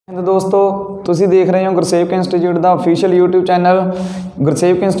तो दोस्तों तुसी देख रहे हो गुरसेवक इंस्टीट्यूट का official YouTube channel.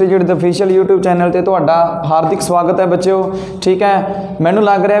 Gursewak institute के ऑफिशियल यूट्यूब चैनल से तुहाडा हार्दिक स्वागत है बच्चों। ठीक है, मैनू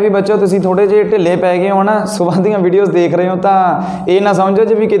लग रहा भी बच्चों तुसी थोड़े जे ढिले पै गए हो ना, सुबह दी वीडियोज़ देख रहे हो तो ये ना समझो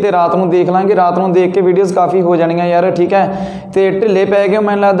जी भी किते रात को देख लाँगे, रात को देख के वीडियोज़ काफ़ी हो जानियां यार। ठीक है, तो ढिले पै गए हो,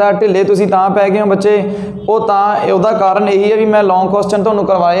 मैनूं लगदा ढिले तुसी तां पै गए हो बच्चे, वो उसका कारण यही है भी मैं लॉन्ग क्वेश्चन तुहानूं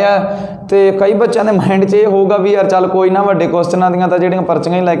करवाया। तो कई बच्चों के माइंड 'च ये होगा भी यार चल कोई ना, वड्डे क्वेश्चनां दियां तां जिहड़ियां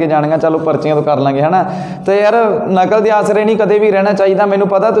पर्चियां ही लैके जाणियां, चलो पर्चियां तो कर लांगे है ना। तो यार नकल के आसरे नहीं कदे भी रहना चाहिए। मैनूं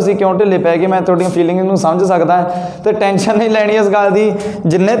पता तुसीं क्यों ढिले पै गए, मैं तुहाडीਆਂ फीलिंग नूं समझ सकदा। तो टेंशन नहीं लैनी इस गल की,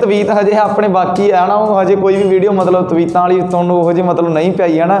 जिन्ने तवीत हजे अपने बाकी है ना, वो हजे कोई भी वीडियो मतलब तवीतां वाली तुहानूं उहो जी मतलब नहीं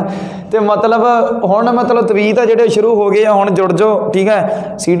पाई है ना। तो मतलब हुण मतलब तवीत है जिहड़े शुरू हो गए, हुण जुड़ जाओ। ठीक है,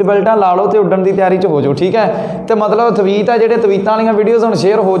 सीट बेल्टां ला लो तो उड्डण की तैयारी च हो जाओ। ठीक है, तो मतलब तवीत है जिहड़े तवीतां वालीआं वीडियोज़ हुण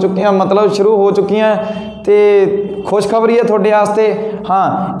शेयर हो चुकियां, मतलब शुरू हो चुकियां। तो खुशखबरी है तुहाडे वास्ते।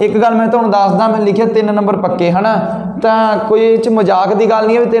 हाँ, एक गल मैं तुहानूं दसदा, मैं लिखिਆ 3 नंबर पक्के है ना। तो कोई इस मजाक की गल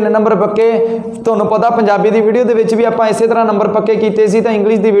नहीं है भी 3 नंबर पक्के। तुहानूं पता पंजाबी की वीडियो के भी आपां इसे तरह नंबर पक्के कीते सी, तो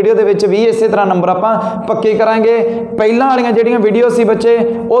इंग्लिश की वीडियो के भी इसे तरह नंबर आपां पक्के करांगे। पहलां वालीआं जिहड़ियां वीडियो सी बच्चे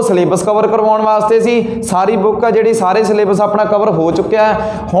वो सिलेबस कवर करवाउण वास्ते सी, सारी बुक है जिहड़ी सारे सिलेबस अपना कवर हो चुक्या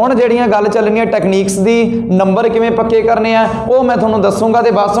है। हुण जिहड़ियां गल चलणीआं टैकनीक्स दी, नंबर किवें पक्के करने आ वो मैं तुहानूं दसूंगा।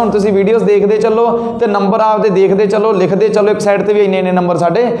 तो बस हुण तुसीं वीडियोज़ देखते चलो तो नंबर आपदे देखते चलो, लिखते चलो, एक साइड पर भी इन्ने नंबर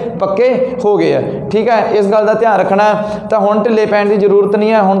साडे पक्के हो गए है। ठीक है, इस गल का ध्यान रखना। तो हुण ढिले पैण की जरूरत नहीं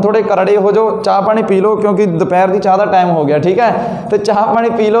है, हुण थोड़े करड़े हो जाओ, चाह पानी पी लो क्योंकि दोपहर की चाह का टाइम हो गया। ठीक है, तो चाह पानी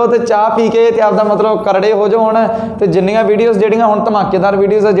पी लो, तो चाह पी के तो आपका मतलब करड़े हो जाओ हुण। तो जिन्नियां वीडियोज़ जिहड़ियां हुण धमाकेदार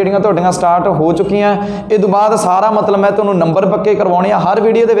वीडियोज़ है जिहड़ियां तुहाडीआं स्टार्ट हो चुकियां, इस तो बाद सारा मतलब मैं तुहानूं नंबर पक्के करवाने। हर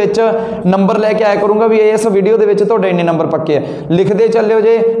वीडियो के विच नंबर लैके आया करूँगा भी इस वीडियो के विच तुहाडे इन्ने नंबर पक्के है, लिखते चलियो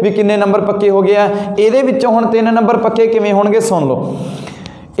जे भी किन्ने नंबर पक्के हो गए हैं। इहदे विच्चों हुण 3 नंबर पक्के किवें होणगे सुन लो।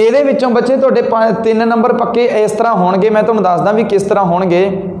 ਇਹਦੇ ਵਿੱਚੋਂ ਬੱਚੇ ਤੁਹਾਡੇ 3 ਨੰਬਰ ਪੱਕੇ ਇਸ ਤਰ੍ਹਾਂ ਹੋਣਗੇ। ਮੈਂ ਤੁਹਾਨੂੰ ਦੱਸਦਾ ਵੀ ਕਿਸ ਤਰ੍ਹਾਂ ਹੋਣਗੇ।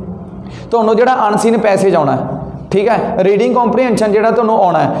 ਤੁਹਾਨੂੰ ਜਿਹੜਾ ਅਨਸੀਨ ਪੈਸੇਜ ਆਉਣਾ ਹੈ, ठीक है, रीडिंग कॉम्प्रीहेंशन जिहड़ा तुहानूं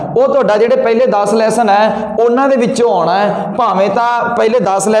आउणा है वो तुहाडा जिहड़े पहले 10 लैसन है उन्हां दे विच्चों आउणा है। भावें तां पहले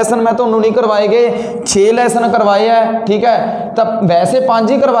 10 लैसन मैं तुहानूं नहीं करवाए गए, 6 लैसन करवाए है। ठीक है, तो वैसे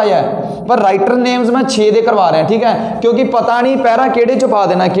 5 ही करवाए है, पर राइटर नेम्स मैं 6 दे करवा रहा। ठीक है, क्योंकि पता नहीं पैरा किहड़े च पा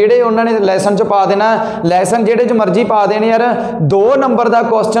देना, किहड़े उन्होंने लैसन च पा देना, लैसन जिहड़े च मर्जी पा देने यार। 2 नंबर का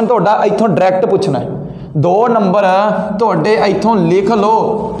क्वेश्चन तुहाडा इत्थों डायरैक्ट पुछना है, 2 नंबर तुहाडे इत्थों लिख लो,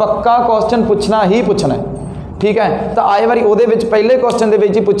 पक्का क्वेश्चन पुछना ही पुछना है। ठीक है, तो आए बारी वो पहले क्वेश्चन के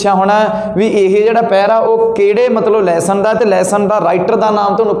ही पूछा होना भी ये जो पैरा वो किहड़े मतलब लैसन का, तो लैसन का राइटर का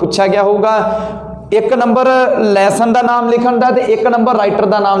नाम तुहानूं पूछा गया होगा। 1 नंबर लैसन का नाम लिखण दा ते 1 नंबर राइटर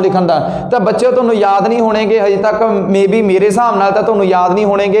का नाम लिखण दा। तो बच्चे तुहानूं याद नहीं होणगे हजे तक, मे बी मेरे हिसाब नाल तां तुहानूं याद नहीं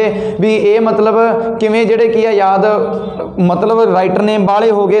होणगे भी ये मतलब किवें जिहड़े की है याद, मतलब राइटर नेम वाले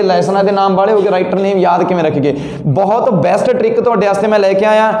हो गए, लैसनां के नाम वाले हो गए, राइटर नेम याद किवें रखिए। बहुत बेस्ट ट्रिक तुहाडे वास्ते मैं लैके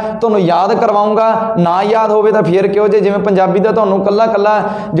आया, तुहानूं याद करवाऊंगा। ना याद होवे तां फिर क्यों जे, जिवें पंजाबी दा तुहानूं कल्ला कल्ला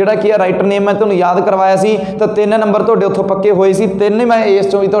जिहड़ा की है राइटर नेम मैं तुहानूं याद करवाया सी, तो 3 नंबर तुहाडे उत्थों पक्के होए सी, 3 मैं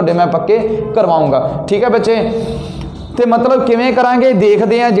इस चों भी तुहाडे मैं पक्के करवाऊंगा। ठीक है बच्चे, तो मतलब किवें करांगे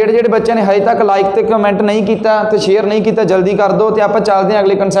देखते हैं। जिहड़े बच्चों ने हजे तक लाइक तो कमेंट नहीं किया तो शेयर नहीं किया जल्दी कर दो। तो आप चलते हैं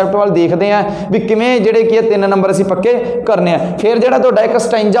अगले कंसैप्ट वाल, देखते हैं भी किवें जिहड़े की 3 नंबर असीं पक्के करने हैं। फिर जिहड़ा तुहाडा एक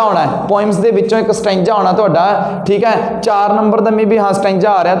स्टैंजा आउणा है, पोइम्स दे विच्चों एक स्टैंजा आउणा तुहाडा। ठीक है, 4 नंबर का मे बी हाँ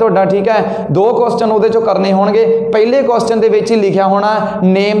स्टैंजा आ रहा तुहाडा। ठीक है, 2 क्वेश्चन उहदे चों करने होणगे। पहले क्वेश्चन दे विच ही लिखिया होना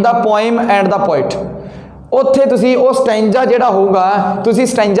name the poem and the poet. उत्थे तुसी वो स्टैंजा जिहड़ा होगा तुसी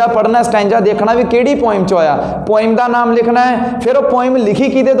स्टैंजा पढ़ना, स्टैंजा देखना भी किहड़ी पोइम चो आया, पोइम का नाम लिखना है। फिर वो पोइम लिखी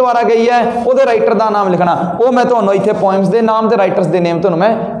किहदे द्वारा गई है वो राइटर का नाम लिखना। वो मैं तुहानूं इत्थे पोइम्स के नाम ते राइटर्स के नेम तुहानूं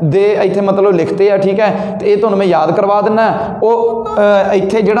मैं दे इत्थे मतलब लिखते हैं। ठीक है, तो ये तुहानूं मैं याद करवा दिना। वो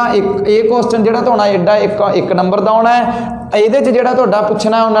इत्थे जिहड़ा एक क्वेश्चन जिहड़ा तुहाडा एडा 1 नंबर का आउणा है, ਇਹਦੇ 'ਚ ਜਿਹੜਾ ਤੁਹਾਡਾ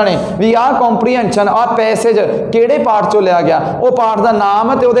ਪੁੱਛਣਾ ਉਹਨਾਂ ਨੇ ਵੀ ਆਹ ਕੰਪਰੀਹੈਂਸ਼ਨ ਆ ਪੈਸੇਜ ਕਿਹੜੇ ਪਾਠ ਚੋਂ ਲਿਆ ਗਿਆ, ਉਹ ਪਾਠ ਦਾ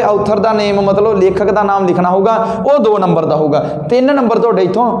ਨਾਮ ਤੇ ਉਹਦੇ ਆਥਰ ਦਾ ਨੇਮ मतलब ਲੇਖਕ ਦਾ ਨਾਮ ਲਿਖਣਾ ਹੋਊਗਾ, ਉਹ 2 ਨੰਬਰ ਦਾ ਹੋਊਗਾ। 3 ਨੰਬਰ ਤੁਹਾਡੇ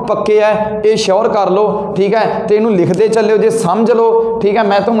ਇੱਥੋਂ ਪੱਕੇ ਹੈ, ਇਹ ਸ਼ੋਰ ਕਰ ਲਓ। ਠੀਕ ਹੈ, ਤੇ ਇਹਨੂੰ ਲਿਖਦੇ ਚੱਲਿਓ ਜੇ ਸਮਝ ਲਓ। ਠੀਕ ਹੈ,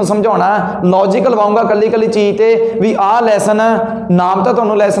 ਮੈਂ ਤੁਹਾਨੂੰ ਸਮਝਾਉਣਾ ਲੌਜੀਕ ਲਵਾਉਂਗਾ ਕੱਲੀ ਕੱਲੀ ਚੀਜ਼ ਤੇ ਵੀ ਆਹ ਲੈਸਨ ਨਾਮ ਤਾਂ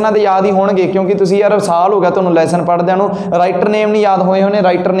ਤੁਹਾਨੂੰ ਲੈਸਨਾਂ ਦੇ ਯਾਦ ਹੀ ਹੋਣਗੇ ਕਿਉਂਕਿ ਤੁਸੀਂ ਯਾਰ ਸਾਲ ਹੋ ਗਿਆ ਤੁਹਾਨੂੰ ਲੈਸਨ ਪੜ੍ਹਦਿਆਂ ਨੂੰ, ਰਾਈਟਰ ਨੇਮ ਨਹੀਂ ਯਾਦ ਹੋਏ ਹੋਣੇ,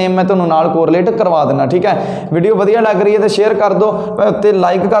 ਰਾਈਟਰ ਨੇਮ ਮੈਂ ਤੁਹਾਨੂੰ ਨਾਲ ਕੋਰਿਲੇਟ ਕਰਵਾ ਦੇਣਾ। ਠੀਕ है, वीडियो वधिया लग रही है तो शेयर कर दो तो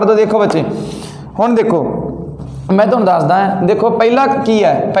लाइक कर दो। देखो बच्चे हुण देखो मैं तुहानूं दसदा देखो पहला की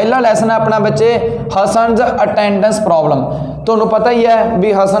है, पहला लैसन है अपना बच्चे हसन's अटेंडेंस प्रॉब्लम। तुहानूं पता ही है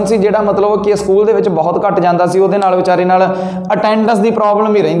भी हसन सी जिहड़ा मतलब कि स्कूल दे विच बहुत घट जांदा सी, उहदे नाल विचारे नाल अटेंडेंस की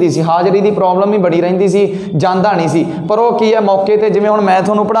प्रॉब्लम ही रहिंदी सी, हाज़री की प्रॉब्लम ही बड़ी रहिंदी सी, जांदा नहीं सी। पर वो की है मौके ते जिवें हुण मैं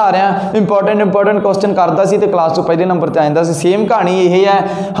तुहानूं पढ़ा रहा इंपोर्टेंट क्वेश्चन करदा सी ते क्लास चों पहले नंबर ते आ जांदा सी। सेम कहानी यही है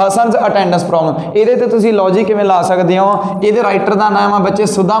हसन's अटेंडेंस प्रॉब्लम। इहदे ते तुसीं लॉजिक किवें ला सकदे हो, इहदे राइटर का नाम है बच्चे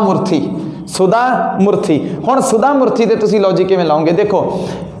सुधा मूर्ति, सुधा मूर्ति। हुण सुधा मूर्ति ते तुसीं लॉजिक किवें लाओगे? देखो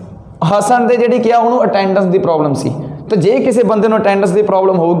हसन दे जिहड़ी क्या उहनूं अटेंडेंस की प्रॉब्लम सी, तो जे किसी बंदे नूं अटेंडेंस की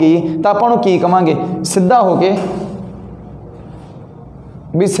प्रॉब्लम होगी तो आपां नूं की कहांगे? सीधा हो के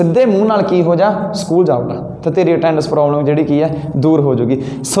भी सीधे मूँह नाल की हो जा स्कूल जाऊगा तो तेरी अटेंडेंस प्रॉब्लम जिहड़ी की है दूर हो जाएगी।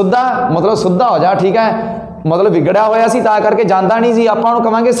 सुधा मतलब सुधा हो जा, ठीक है, मतलब विगड़िया होया सी तां करके जांदा नहीं सी, आपां नूं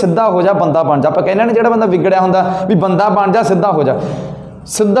कहांगे सीधा हो जा, बंदा बन जा। आपां कहने ने जिहड़ा बंदा विगड़िया हुंदा भी बंदा बन जा, सीधा हो जा।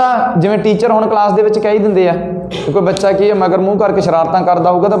 सीधा जिवें टीचर हुण क्लास दे विच कह ही दिंदे आ, कोई बच्चा की मगर मूँह करके शरारतां करदा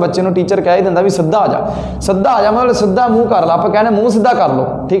होऊगा तो बच्चे नूं टीचर कह ही दिंदा भी सीधा आ जा, सीधा आ जा, मतलब सीधा मूँह कर ला। आपां कहने मूँह सीधा कर लो,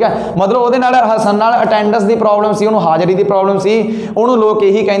 ठीक है, मतलब उहदे नाल हसन नाल अटेंडेंस की प्रॉब्लम सी, उहनूं हाज़री की प्रॉब्लम सी, उहनूं लोग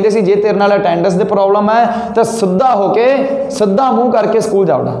यही कहंदे सी जे तेरे नाल अटेंडेंस की प्रॉब्लम है तो सीधा हो के सीधा मूँह करके स्कूल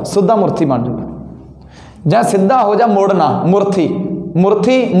जावड़ा, सीधा मूर्ति बन जाऊगा। जां सीधा हो जा मुड़ना, मूर्ति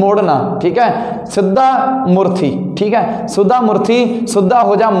मूर्ति मोड़ना, ठीक है, सीधा मूर्ति, ठीक है, सुधा मूर्ति, सीधा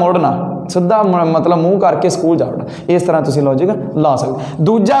हो जा मोड़ना, सीधा मतलब मूँह करके स्कूल जावड़ा। इस तरह तुसीं लॉजिक ला सकते।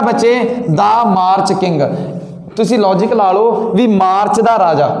 दूजा बच्चे द मार्च किंग, तुसीं लॉजिक ला लो भी मार्च का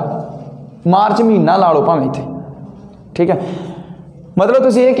राजा, मार्च महीना ला लो भावें इत्थे, ठीक है, मतलब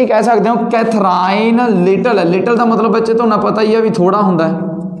तुसीं ये की कह सकते हो कैथराइन लिटल, लिटल का मतलब बच्चे तुहानूं पता ही है भी थोड़ा हुंदा है।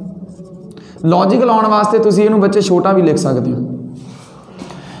 लॉजिक लाउण वास्ते तुसीं इहनूं बच्चे छोटा भी लिख सकते हो।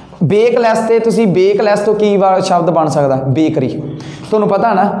 बेकलैस ते तुसीं बेकलैस तो की शब्द बन सकता? बेकरी। तुहानूं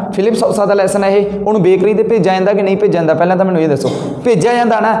पता ना फिलिप्स हाउस का लैसन है, उन्होंने बेकरी ते भेजा जाता कि नहीं भेजा जाता? पहले तो मैनूं ये दसो, भेजा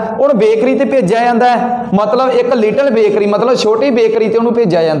जाता ना, उन्होंने बेकरी ते भेजा जाता है, मतलब एक लिटल बेकरी मतलब छोटी बेकरी ते उन्होंने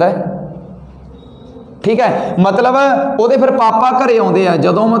भेजा जाता है, ठीक है, मतलब ਉਹਦੇ फिर पापा घरे आउंदे आ,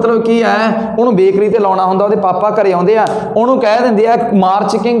 जदों मतलब की है उन्होंने बेकरी ते लाउणा हुंदा, ਉਹਦੇ पापा घरे आउंदे आ, ਉਹਨੂੰ कह दिंदे आ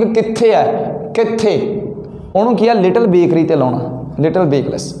मार्च किंग कित्थे है, कित्थे, ਉਹਨੂੰ की है लिटल बेकरी ते लाउणा, लिटल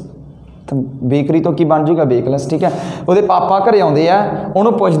बेकलेस, तो बेकरी तो की बन जूगा बेकलेस, ठीक है। ਉਹਦੇ पापा घरे आउंदे आ,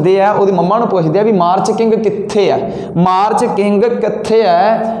 ਉਹਨੂੰ पुछदे आ, ਉਹਦੀ ਮੰਮਾ ਨੂੰ ਪੁੱਛਦੇ ਆ ਵੀ ਮਾਰਚ किंग कित्थे है, मार्च किंग कित्थे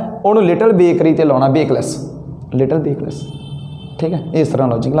है, ਉਹਨੂੰ लिटल बेकरी ते लाउणा, बेकलेस, लिटल बेकलेस, ठीक है। इस तरह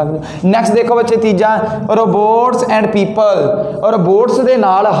लॉजिक लग जाए। नैक्सट देखो बच्चे तीजा रोबोट्स एंड पीपल, रोबोट्स के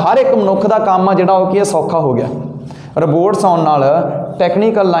नाल हर एक मनुख का काम आ जिहड़ा वो की सौखा हो गया। रोबोट्स आउण नाल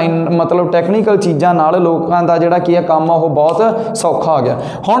टैक्नीकल लाइन मतलब टैक्नीकल चीज़ां नाल लोकां दा जिहड़ा की है काम वो बहुत सौखा हो गया।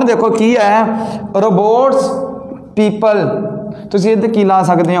 हुण देखो की है रोबोट्स पीपल, तुसीं इहदे की ला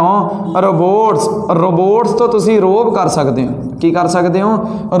सकते हो रोबोट्स, रोबोट्स तो तुसीं रोब कर सकते हो, की कर सकते हो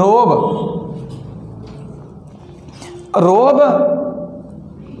रोब, रोब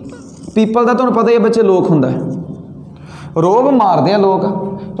पीपल का तुहानूं पता ही है बच्चे लोक हुंदा है, रोब मारदे लोग,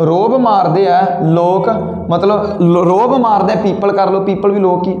 रोब मारदे लोग मतलब रोब मारदे पीपल कर लो, पीपल भी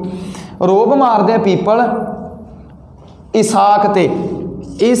लोग ही, रोब मारदे पीपल इसाक ते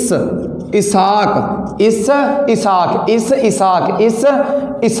इस इसाक, इस इसाक, इस इसाक, इस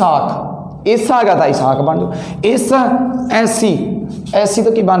इसाक, इस आ गया था इसाक बन जाओ, इस ऐसी, ऐसी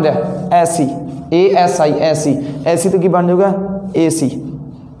तो की बन रहा ऐसी, ए एस आई, ऐसी, ऐसी तो की बन जाऊगा ए सी,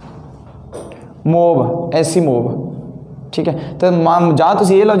 मोब, ऐसी मोब, ठीक है। तो जहाँ तुम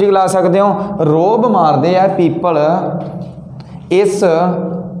ये लॉजिक ला सकते हो रोब मारते हैं पीपल इस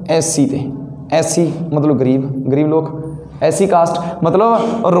ऐसी ते, ऐसी मतलब गरीब, गरीब लोग, ऐसी कास्ट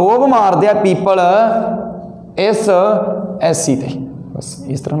मतलब रोब मारते हैं पीपल इस ऐसी ते, बस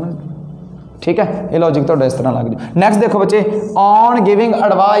इस तरह ना, ठीक है। ये लॉजिक तो इस तरह लग जाए। नैक्सट देखो बच्चे on giving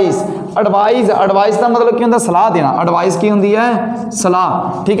advice, advice, advice का मतलब की होंगे सलाह देना, एडवाइस की होंगी है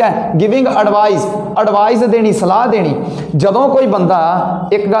सलाह, ठीक है। गिविंग एडवाइस, एडवाइस देनी, सलाह देनी। जदों कोई बंदा,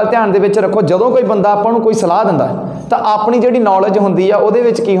 एक गल ध्यान दे विच रखो, जदों कोई बंदा आपां नूं कोई सलाह दिंदा तो अपनी जिहड़ी नॉलेज होंदी है उहदे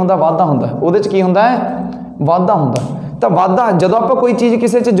विच की होंदा वाधा होंदा, उहदे विच की होंदा है वाधा होंदा। तो वाधा जदों आपां कोई चीज़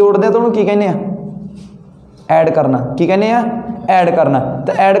किसी च जोड़दे तो उहनूं की कहने आ ऐड करना, की कहने आ ऐड करना।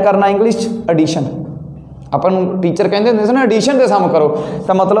 तो ऐड करना इंग्लिश एडिशन, अपन टीचर कहते होंदे सी ना एडिशन के सम करो,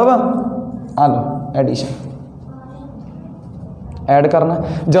 तो मतलब आ लो एडिशन, ऐड करना।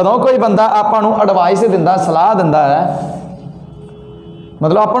 जदों कोई बंदा आपां नूं एडवाइस दिंदा, सलाह दिंदा है,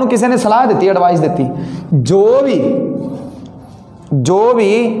 मतलब आपां नूं किसी ने सलाह दी, एडवाइस दी, जो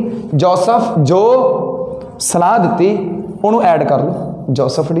भी जोसफ जो सलाह दी उन्होंने ऐड कर लो,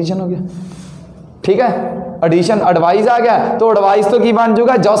 जोसफ एडिशन हो गया, ठीक है। एडिशन एडवाइस आ गया तो एडवाइस तो की बन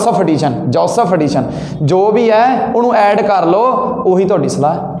जाऊगा जोसफ एडिशन। जोसफ एडिशन जो भी है उन्होंने ऐड कर लो, उही तुहाडी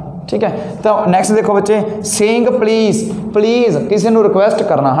सलाह। ठीक है, तो नैक्सट देखो बच्चे, सेइंग प्लीज़। प्लीज़ किसी को रिक्वेस्ट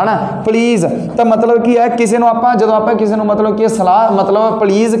करना है ना, प्लीज़ तो मतलब की है किसी को आप जो आप किसी को मतलब कि सलाह मतलब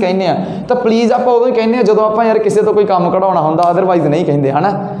प्लीज़ कहने तो प्लीज़ आप उदों ही कहने जो आप यार किसी तो कोई काम कढ़ाना होंगे, अदरवाइज नहीं कहते है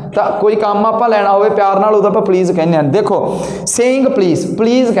ना। तो कोई काम आप लेना हो प्यार नाल उदों आप प्लीज़ कहने। देखो सेइंग प्लीज़,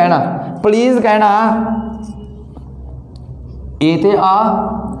 प्लीज़ कहना, प्लीज़ कहना ए ते आ,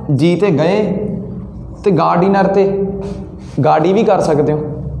 जी ते गए, तो गार्डिनर ते गाड़ी भी कर सकते हो।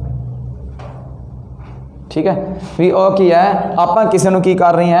 ठीक है, भी और की है आप किसी को की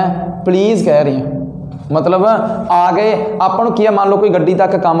कर रही हैं, प्लीज़ कह रही हैं, मतलब आ गए आपन की है, मान लो कोई गड्डी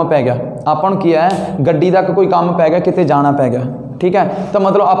तक काम पै गया, आपन की है गड्डी तक कोई काम पै गया, किते जाना पै गया। ठीक है, तो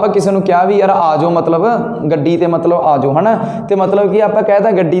मतलब आप किसी को क्या भी यार आ जाओ, मतलब गड्डी ते मतलब आ जाओ है ना, तो मतलब कि आप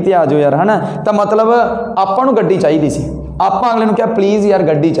कहता गड्डी ते आ जाओ यार है ना, तो मतलब आपन गड्डी चाहिए सी, आप अगले को क्या प्लीज़ यार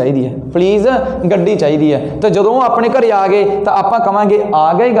गड्डी चाहिए है, प्लीज़ गड्डी चाहिए है। तो जो अपने घर आ गए तो आप कहांगे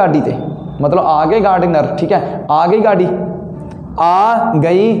आ गए गाड़ी ते, मतलब आ गए गार्डनर। ठीक है, आ गई गाड़ी, आ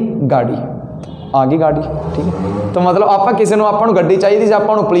गई गाड़ी, आ गई गाड़ी। ठीक है, तो मतलब आप किसी को आपको गड्डी चाहिए सी,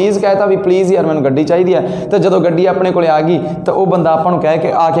 आपको प्लीज़ कहता भी प्लीज़ यार मैंने गड्डी चाहिए है, तो जो गड्डी अपने को आ गई तो वह बंदा आपको कह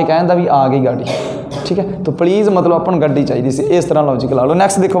के आके कहता भी आ गई गाड़ी। ठीक है, तो प्लीज़ मतलब आपको गड्डी चाहिए सी, इस तरह लॉजिक ला लो।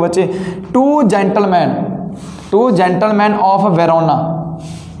 नैक्सट देखो बच्चे, two gentleman of Verona,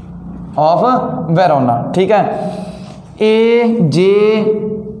 of Verona. ठीक है, ए जे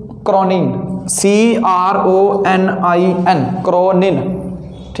क्रोनिन, CRONIN, क्रोनिन।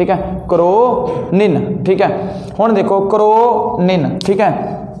 ठीक है, क्रोनिन। ठीक है, हुण देखो क्रोनिन। ठीक है,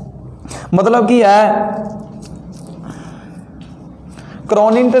 मतलब की है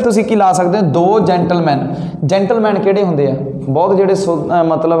क्रोनिन ते तुसी की ला सकते हो, दो जेंटलमैन। जेंटलमैन किहड़े हुंदे आ, बहुत जिहड़े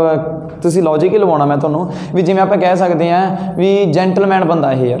मतलब तुसी लॉजिक ही लवाउणा मैं तुहानूं भी, जिवें आपां कह सकते हैं भी जेंटलमैन बंदा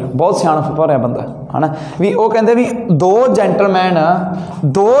है यार, बहुत सियाणप भरिया बंदा है ना, भी वो कहते भी दो जेंटलमैन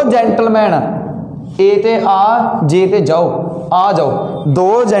ए ते आ, जे ते जाओ, आ जाओ,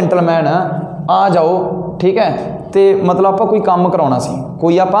 दो जेंटलमैन आ जाओ। ठीक है, तो मतलब आप कोई काम कराउणा सी,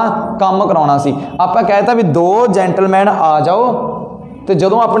 कोई आप काम कराउणा सी, आप कहता भी दो जेंटलमैन आ जाओ, तो जो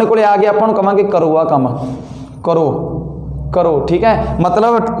अपने को आ गया आपको कहांगे करो आ काम, करो करो। ठीक है,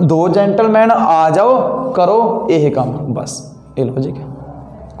 मतलब दो जेंटलमैन आ जाओ, करो यह काम, बस ये लॉजिक है।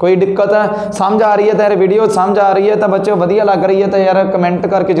 कोई दिक्कत है समझ आ रही है तो यार वीडियो समझ आ रही है तो बच्चों वधिया लग रही है तो यार कमेंट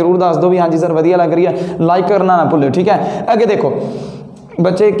करके जरूर दस दो भी हाँ जी सर वधिया लग रही है, लाइक करना ना भूलो। ठीक है, अगे देखो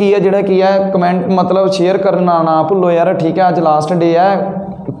बच्चे की है जोड़ा की है कमेंट मतलब शेयर करना ना भूलो यार। ठीक है, अज लास्ट डे है।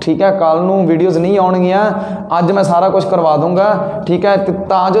 ठीक है, कल नूं वीडियोज़ नहीं आउणगियां, अज मैं सारा कुछ करवा दूंगा। ठीक है,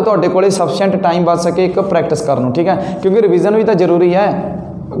 तां जो तुहाडे कोले सफिशिएंट टाइम बच सके एक प्रैक्टिस करन नूं। ठीक है, क्योंकि रिवीजन भी तो जरूरी है,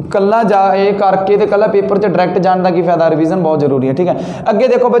 कला जा ये करके तो कला पेपर च डायरैक्ट जाने का की फायदा, रिवीजन बहुत जरूरी है। ठीक है, अगे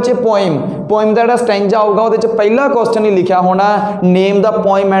देखो बच्चे पोइम का जो स्टैंजा होगा वो पहला क्वेश्चन ही लिखा होना name the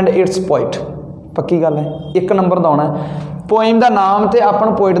poem and it's poet, पक्की गल है, एक नंबर का होना है। पोइम का नाम तो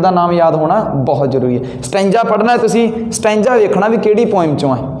अपन पोइट का नाम याद होना बहुत जरूरी है। स्टैंजा पढ़ना है तुसी, स्टैंजा वेखना भी किहड़ी पोइम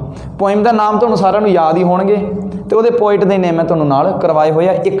चों है, पोइम का नाम तुहानूं सारिआं नूं याद ही होणगे तो वो पोइट के नेम मैं तुहानूं नाल करवाए होए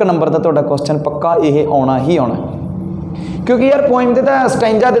आ। एक नंबर का तुहाडा क्वेश्चन पक्का ये आना ही आना, क्योंकि यार पोइम से तो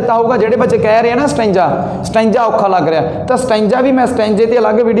स्टैंजा दिता होगा, जोड़े बच्चे कह रहे हैं ना स्टैंजा औखा लग रहा तो स्टैंजा भी मैं स्टैंजे ते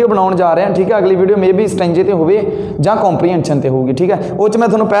अलग वीडियो बनाने जा रहा। ठीक है, अगली वीडियो मे भी स्टैंजे ते होवे जां कॉम्प्रीहेंशन ते होगी। ठीक है, वो मैं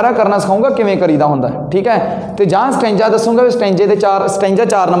तुहानूं पैरा करना सिखाऊंगा किवें करीदा हुंदा। ठीक है, तो जां स्टैंजा दसूंगा भी स्टैंजे ते स्टैंजा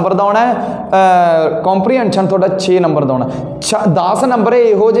 4 नंबर का आना है, कॉम्प्रीहेंशन तुहाडा 6 नंबर का आना। 10 नंबर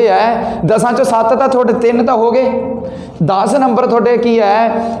इहो जे है, 10 चों 7 तो तुहाडे 3 तो हो गए, 10 नंबर तुहाडे की है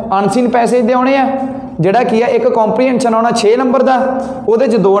अनसीन पैसेज दे आने हैं, जिहड़ा की है एक कॉम्प्रीहेंशन आना 6 नंबर का, वो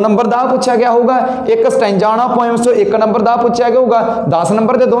 2 नंबर का पूछा गया होगा, एक स्टैंजा आना पोइम्स चो 1 नंबर का पूछा गया होगा। 10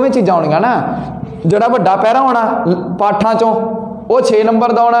 नंबर से दोवें चीज़ां आउणियां ना, जिहड़ा वड्डा पैरा होना पाठां चों वो 6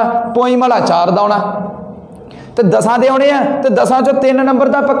 नंबर का आना, पोइम वाला 4 का आना, तो 10 दे आने हैं, तो 10 चो 3 नंबर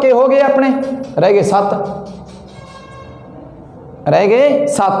का पक्के हो गए अपने, रह गए 7, रह गए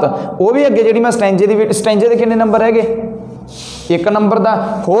 7। वो भी अगे जी मैं स्टैंजे के कितने नंबर रह गए, 1 नंबर का,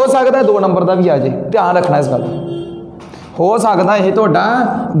 हो सकता है 2 नंबर का भी आ जाए, ध्यान रखना इस गल, हो सकता है तुहाडा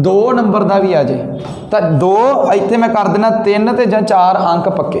 2 नंबर का भी आ जाए, तो 2 इत्थे मैं कर देना 3 ते जां 4 अंक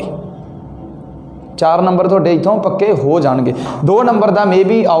पक्के, 4 नंबर तुहाडे इत्थों पक्के हो जाएंगे। 2 नंबर का मे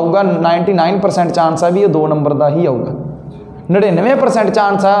भी आऊगा, 99% चांस है भी 2 नंबर का ही आऊगा, 99%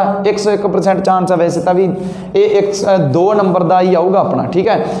 चांस है, 101% चांस है वैसे तो भी ये 2 नंबर का ही आऊगा अपना। ठीक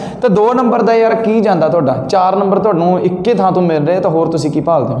है, तो 2 नंबर का यार की जाता तुहाडा, 4 नंबर तुहानूं इक्के थां तो मिल रहे, तो होर तुसीं की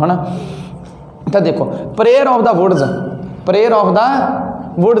भालदे हो है ना। तो देखो prayer of the woods, prayer of the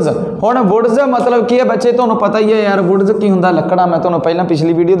woods. हुण वुड्स मतलब की है बच्चे, तुहानूं पता ही है यार वुड्स की हुंदा, लकड़ा। मैं तुहानूं पहलां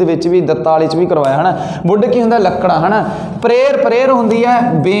पिछली वीडियो दे विच भी दत्ता वाले च भी करवाया है ना। वुड की हुंदा लकड़ा है ना। प्रेयर प्रेयर हुंदी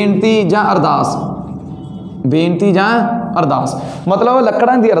है बेनती जां अरदास, बेनती जां अरदास, मतलब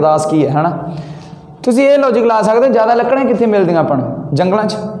लकड़ां दी अरदास की है ना। तुसीं ये लॉजिक ला सकदे हो, ज़्यादा लकड़ां कित्थे मिलदियां आपां नूं? जंगलां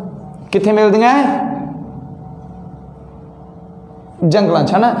च। कित्थे मिलदियां? जंगलां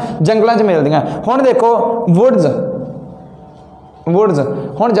च है ना, जंगलां च मिलदियां। हुण देखो वुड्स, वुड्स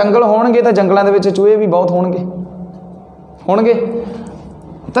हुण जंगल होणगे तो जंगलों के चूहे भी बहुत होणगे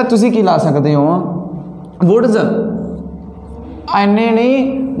तो तुसीं की ला सकते हो? वुड्स एने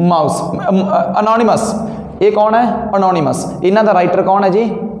नहीं माउस, अनोनीमस। ये कौन है? अनोनीमस। इन्हां दा राइटर कौन है जी?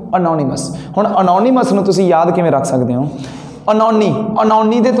 अनोनीमस। हुण अनोनीमस नूं तुसीं याद किवें रख सकते हो? अनोनी,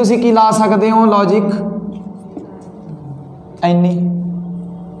 अनोनी दे तुसीं की ला सकते हो लॉजिक? Any,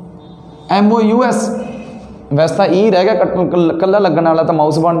 MOUS। वैसे तो ई रह गया कला लगन वाला, तो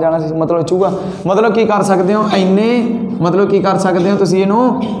माउस बन जाना सी, मतलब चूहा। मतलब की कर सकते हो? इन्ने, मतलब की कर सकते हो तुसीं इहनूं?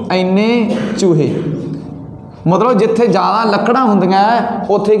 इन्ने चूहे। मतलब जिथे ज़्यादा लकड़ां हुंदियां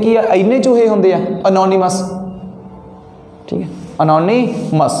उत्थे की इन्ने चूहे हुंदे आ, अनोनीमस। ठीक है,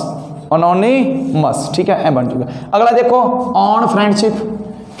 अनोनीमस, अनोनीमस। ठीक है, ऐ बन चुका। अगला देखो ऑन फ्रेंडशिप।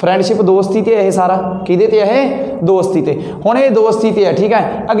 फ्रेंडशिप दोस्ती ते है सारा, किहदे ते है? दोस्ती ते। हुण ये दोस्ती ते है। ठीक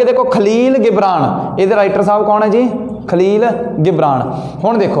है, अगे देखो खलील गिबरान, ये राइटर साहब कौन है जी? खलील गिबरान।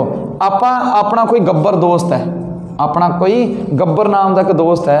 हुण देखो आपां अपना कोई गब्बर दोस्त है, अपना कोई गब्बर नाम का एक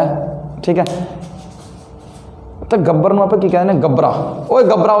दोस्त है। ठीक है, तो गब्बर नूं आपां की कहते हैं? गब्बरा। ओए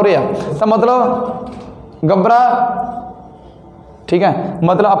गब्बरा उरे आ, तो मतलब गब्बरा। ठीक है,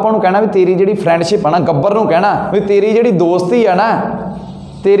 मतलब आपां नूं कहना भी तेरी जिहड़ी फ्रेंडशिप है ना, गब्बर नूं कहना भी तेरी जिहड़ी दोस्ती है ना,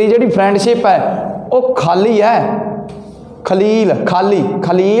 तेरी जिहड़ी फ्रेंडशिप है वो खाली है। खलील खाली,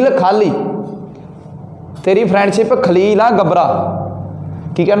 खलील खाली, तेरी फ्रेंडशिप खलील आ गब्बरा।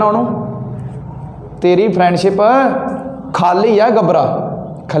 की कहना उन्होंने? तेरी फ्रेंडशिप खाली है गब्बरा।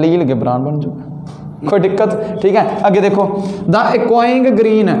 खलील गिबरान बन जाऊगा, कोई दिक्कत? ठीक है, अगे देखो द इकोइंग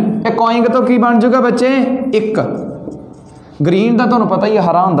ग्रीन। इकोइंग तो की बन जाऊगा बच्चे? एक। ग्रीन का तुहानूं पता ही है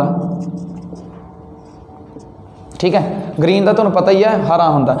हरा हुंदा। ठीक है, ग्रीन का तुहानूं पता ही है हरा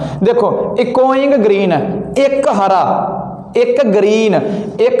हुंदा। देखो इकोइंग ग्रीन, एक हरा एक ग्रीन।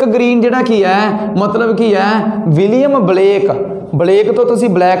 एक ग्रीन जिहड़ा की है मतलब की है विलियम ब्लेक। ब्लेक तो तुसीं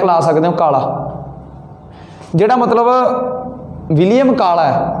ब्लैक ला सकते हो, काला। जिहड़ा मतलब विलियम काला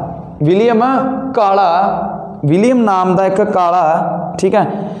है, विलियम काला, विलियम नाम का एक काला। ठीक है,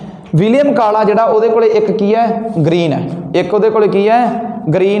 विलियम काला जिहड़ा उहदे कोले एक की है? ग्रीन है। एक उहदे कोले की है?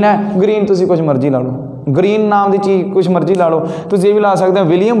 ग्रीन है। ग्रीन तुसीं कुछ मर्जी ला लो, ग्रीन नाम की चीज़ कुछ मर्जी ला लो। तुसीं ये भी ला सकते हो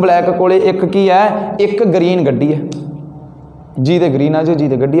विलियम ब्लैक कोले एक की है? एक ग्रीन गड्डी है। जी दे ग्रीन आ जाओ, जी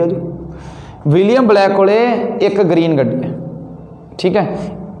दे गड्डी आ जाओ। विलियम ब्लैक कोले एक ग्रीन गड्डी है। ठीक है,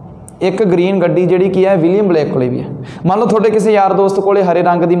 एक ग्रीन गड्डी जिहड़ी की है विलियम ब्लैक कोले भी है। मान लो थोड़े किसी यार दोस्त कोले हरे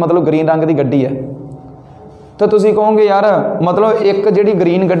रंग की मतलब ग्रीन रंग की गड्डी है, तो तुसीं कहोगे यार मतलब एक जिहड़ी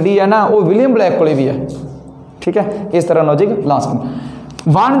ग्रीन गड्डी है ना वो विलियम ब्लैक कोले भी है। ठीक है, इस तरह लॉजिक ला सकते।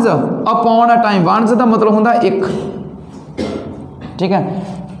 वनस अपॉन अ टाइम, वनस का मतलब होंदा एक। ठीक है,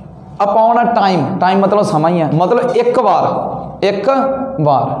 अपॉन अ टाइम, टाइम मतलब समा ही है, मतलब एक बार, एक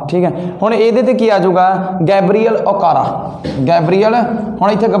बार। ठीक है, हुण इहदे ते की आ जाऊगा? गैब्रीअल ओकारा। गैब्रीअल,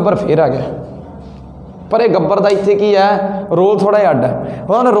 हुण इत्थे गब्बर फिर आ गया, पर यह गब्बर का इत्थे की है? रोल थोड़ा जिहा अड्ड है।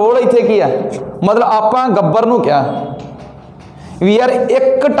 हुण रोल इत्थे की है? मतलब आपां गब्बर नूं क्या वी आर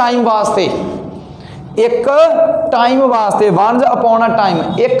एक टाइम वास्ते, एक टाइम वास्ते, वनस अपॉन अ टाइम,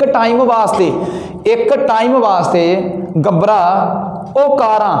 एक टाइम वास्ते, एक टाइम वास्ते गब्बरा ओ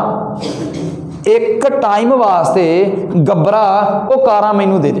कारां, एक टाइम वास्ते गब्बरा ओ कारां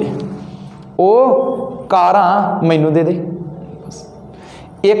मैनू दे दे, ओ कारां मैनू दे दे।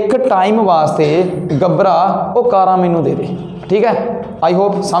 एक टाइम वास्ते गब्बरा ओ कारां मैनू दे दे। ठीक है, आई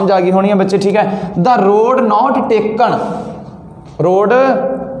होप समझ आ गई होनी है बच्चे। ठीक है, the road not taken, road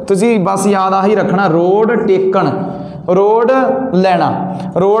तुसी बस याद आ ही रखना, रोड टेकन, रोड लेना,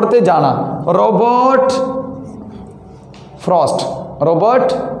 रोड ते जाना। Robert Frost,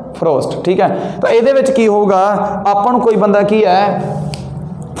 Robert Frost. ठीक है, तो ये की होगा? आपां नूं कोई बंदा की है?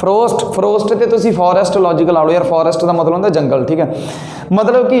 फ्रोस्ट, फ्रोस्ट ते तुसी फॉरेस्ट लॉजिक ला लो यार, फॉरेस्ट का मतलब होंदा जंगल। ठीक है,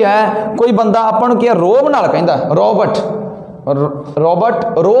 मतलब की है कोई बंदा आपां नूं की है? रोब नाल कहंदा, रॉबर्ट,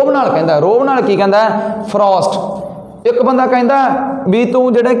 रॉबर्ट रोब नाल कहंदा, रोब नाल की कहंदा? फ्रॉस्ट। एक बंदा कहंदा भी तू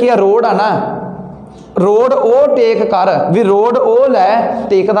जिहड़ा की है रोड आ ना, रोड ओ टेक कर, भी रोड ओ लै।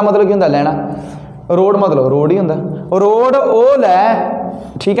 टेक का मतलब की हुंदा? लेना। रोड मतलब रोड ही हुंदा, रोड ओ लै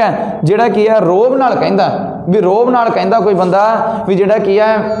ठीक है, जिहड़ा की है रोब नाल कहंदा भी रोब नाल कहंदा कोई बंदा भी जिहड़ा की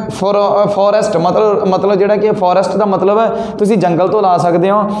है फॉरेस्ट मतलब जिहड़ा कि फॉरेस्ट का मतलब तुसीं जंगल तो ला सकते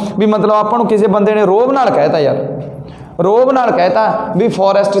हो भी मतलब आपां नूं किसी बंदे ने रोब नाल कहता यार, रोब नाल कहता भी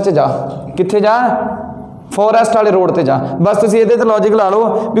फॉरेस्ट च जा, कित्थे जा, फॉरेस्ट वाले रोड ते जा। बस तुसीं इहदे ते लॉजिक ला लो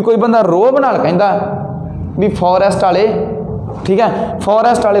भी कोई बंदा रोब नाल कहंदा भी फॉरेस्ट वाले, ठीक है,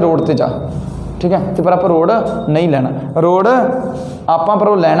 फॉरेस्ट वाले रोड ते जा, ठीक है, तो पर आप रोड नहीं लेना, रोड आपां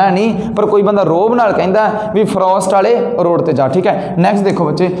पर लेना नहीं, पर कोई बंदा रोब नाल कहंदा भी फॉरेस्ट वाले रोड ते जा, ठीक है। नैक्सट देखो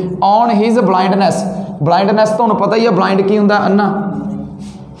बच्चे, ऑन हिज ब्लाइंडनैस, ब्लाइंडनैस तुहानूं पता ही है ब्लाइंड की हुंदा, अन्ना,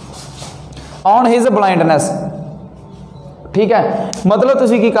 ऑन हिज ब्लाइंडनैस, ठीक है, मतलब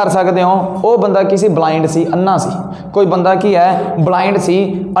तुसीं की कर सकते हो, वो बंदा किसी ब्लाइंड सी, अन्ना सी, कोई बंदा की है ब्लाइंड सी,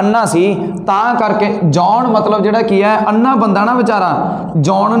 अन्ना सी, तां करके जॉन मतलब जिहड़ा की है अन्ना बंदा ना बेचारा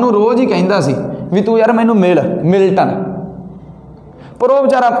जॉन नूं रोज़ ही कहंदा सी भी तू यार मैनूं मिल मिल्टन, पर वो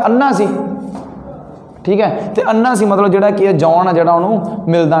बेचारा अन्ना सी, ठीक है, तो अन्ना सी मतलब जिहड़ा की है जॉन आ जिहड़ा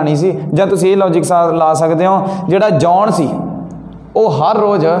उहनूं मिलदा नहीं सी। जां तुसीं ये लॉजिक ला सकते हो जिहड़ा जॉन सी वो हर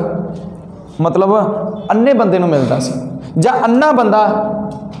रोज़ मतलब अन्ने बंदे नूं मिलदा सी, जां अन्ना बंदा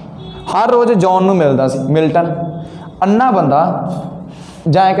हर रोज़ जॉन नूं मिलदा सी, मिल्टन, अन्ना बंदा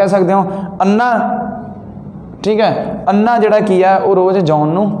जां कह सकते हो अन्ना, ठीक है, अन्ना जिहड़ा की है वो रोज़ जॉन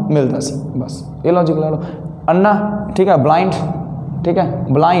नूं मिलदा सी, बस ये लॉजिक ला लो, अन्ना, ठीक है, ब्लाइंड, ठीक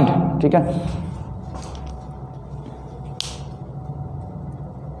है, ब्लाइंड, ठीक है,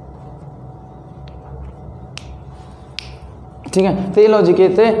 ठीक है, तो ये लॉजिक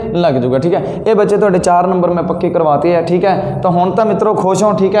इत्थे लग जूगा, ठीक है। ये बच्चे तुहाडे 4 नंबर मैं पक्के करवाते हैं, ठीक है। तो हुण तो मित्रों खुश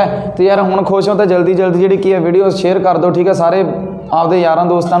हो, ठीक है, तो यार हुण खुश हो तो जल्दी जल्दी जिहड़ी की है वीडियो शेयर कर दो, ठीक है, सारे आपदे यारां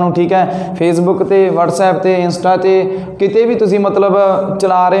दोस्तां नूं, ठीक है, फेसबुक ते व्हाट्सएप ते इंस्टा ते किते भी तुसीं मतलब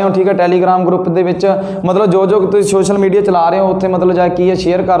चला रहे हो, ठीक है, टैलीग्राम ग्रुप दे विच मतलब जो जो तुसीं सोशल मीडिया चला रहे हो उत्थे मतलब जा की है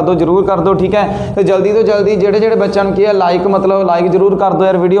शेयर कर दो, जरूर कर दो, ठीक है। तो जल्दी तो जल्दी जिहड़े जिहड़े बच्चों नूं की है लाइक मतलब लाइक जरूर कर दो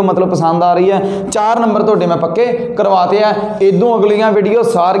यार, वीडियो मतलब पसंद आ रही है। 4 नंबर तुहाडे मैं पक्के करवाते हैं, इदों अगलियां वीडियो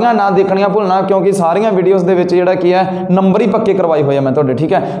सारियां ना देखणियां भुलना, क्योंकि सारियां वीडियोज़ दे विच जिहड़ा की है नंबर ही पक्के करवाए हुए मैं तुहाडे,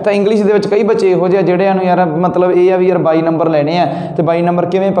 ठीक है। तो इंग्लिश दे विच कई बच्चे इहो जिहे जिहड़ियां नूं यार मतलब ये है भी यार 22 नंबर लेने हैं तो 22 नंबर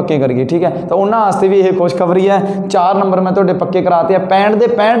किवें पक्के करिए, ठीक है। तो उन्हां वास्ते भी यह खुशखबरी है, 4 नंबर मैं तुहाडे पक्के कराते हैं, 65 दे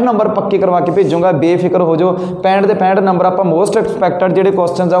 65 नंबर पक्के करवा के भेजूंगा, बेफिक्र हो जाओ। 65 दे 65 नंबर आपां मोस्ट एक्सपैक्टेड जिहड़े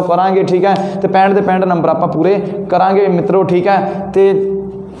क्वेश्चन आ करांगे, ठीक है। तो 65 दे 65 नंबर आपां पूरे करांगे मित्रों, ठीक है। तो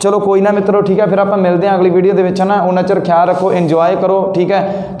चलो कोई ना मित्रों, ठीक है, फिर आप मिलते हैं अगली वीडियो के विच ना, उन्ना चिर ख्याल रखो, इंजॉय करो, ठीक है,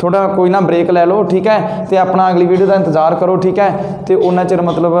 थोड़ा कोई ना ब्रेक ले लो, ठीक है, तो अपना अगली वीडियो का इंतजार करो, ठीक है, तो उन्ना चिर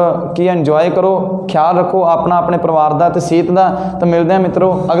मतलब कि इंजॉय करो, ख्याल रखो अपना, अपने परिवार का, तो सेहत का। तो मिलते हैं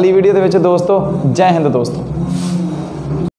मित्रों अगली वीडियो के विच दोस्तों, जय हिंद दोस्तों।